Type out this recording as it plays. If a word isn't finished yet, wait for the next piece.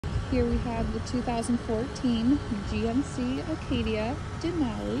Here we have the 2014 GMC Acadia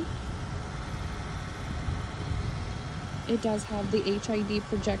Denali. It does have the HID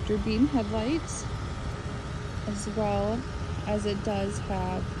projector beam headlights, as well as it does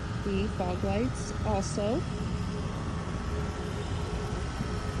have the fog lights also.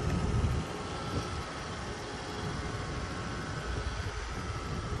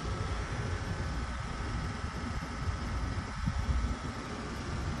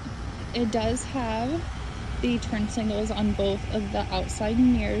 It does have the turn signals on both of the outside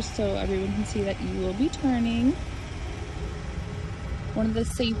mirrors so everyone can see that you will be turning. One of the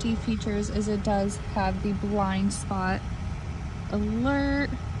safety features is it does have the blind spot alert.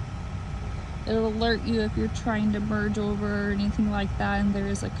 It'll alert you if you're trying to merge over or anything like that and there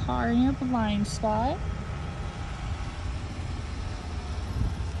is a car in your blind spot.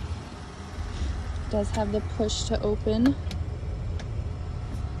 It does have the push to open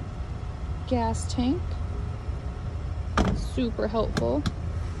gas tank. Super helpful.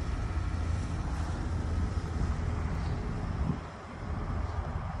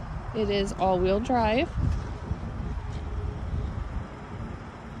 It is all-wheel drive.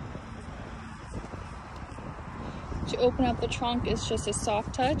 To open up the trunk, it's just a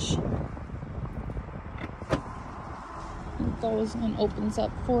soft touch. It goes and opens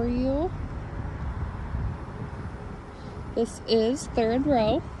up for you. This is third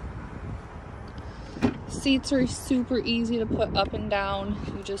row. Seats are super easy to put up and down.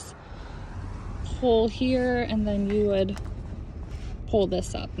 You just pull here and then you would pull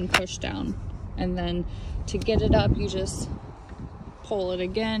this up and push down. And then to get it up, you just pull it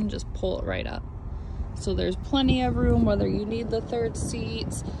again, just pull it right up. So there's plenty of room, whether you need the third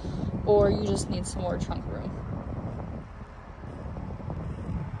seats or you just need some more trunk room.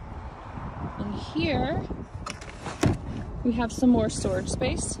 And here we have some more storage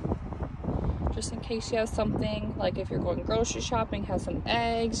space. Just in case you have something, like if you're going grocery shopping, have some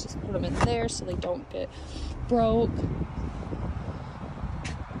eggs, just put them in there so they don't get broke.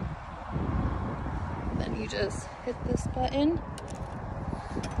 Then you just hit this button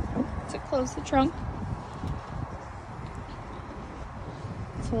to close the trunk.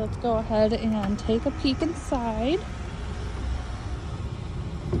 So let's go ahead and take a peek inside.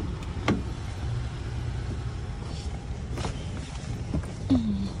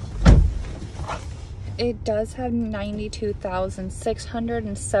 It does have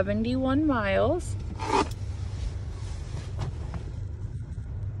 92,671 miles.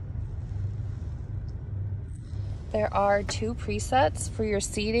 There are 2 presets for your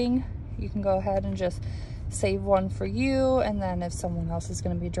seating. You can go ahead and just save one for you, and then if someone else is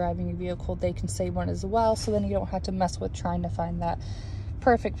going to be driving your vehicle, they can save one as well, so then you don't have to mess with trying to find that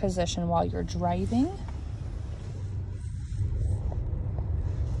perfect position while you're driving.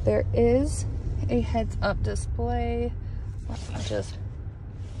 There is a heads-up display. Let me just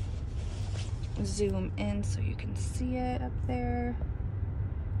zoom in so you can see it up there.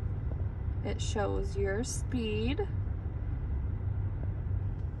 It shows your speed.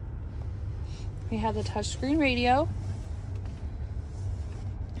 We have the touchscreen radio.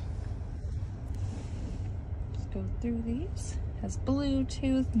 Just go through these. Has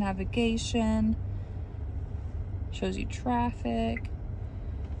Bluetooth, navigation, shows you traffic,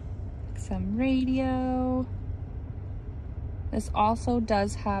 some radio. This also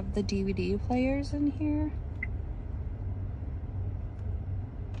does have the DVD players in here.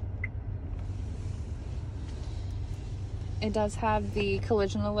 It does have the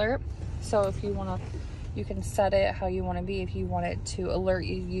collision alert, so if you want to, you can set it how you want to be. If you want it to alert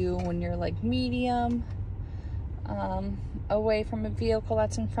you when you're like medium away from a vehicle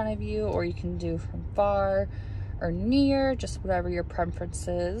that's in front of you, or you can do from far or near, just whatever your preference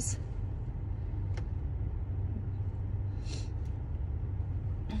is.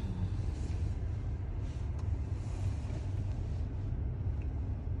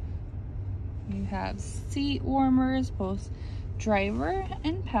 You have seat warmers, both driver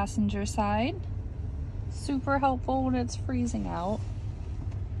and passenger side. Super helpful when it's freezing out.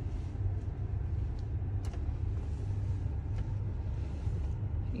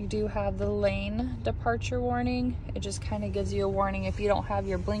 You do have the lane departure warning. It just kind of gives you a warning if you don't have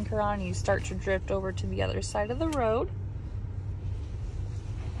your blinker on, you start to drift over to the other side of the road.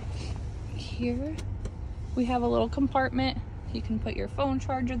 Here we have a little compartment. You can put your phone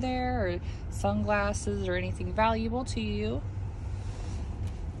charger there, or sunglasses, or anything valuable to you.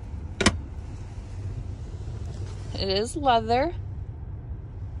 It is leather.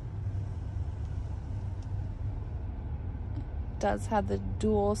 It does have the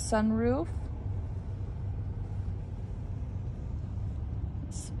dual sunroof.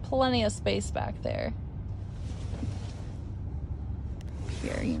 Let's plenty of space back there.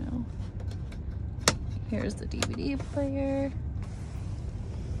 Here, you know, here's the DVD player.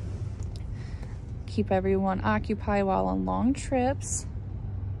 Keep everyone occupied while on long trips.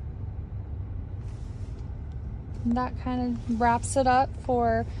 And that kind of wraps it up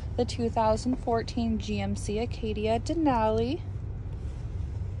for the 2014 GMC Acadia Denali.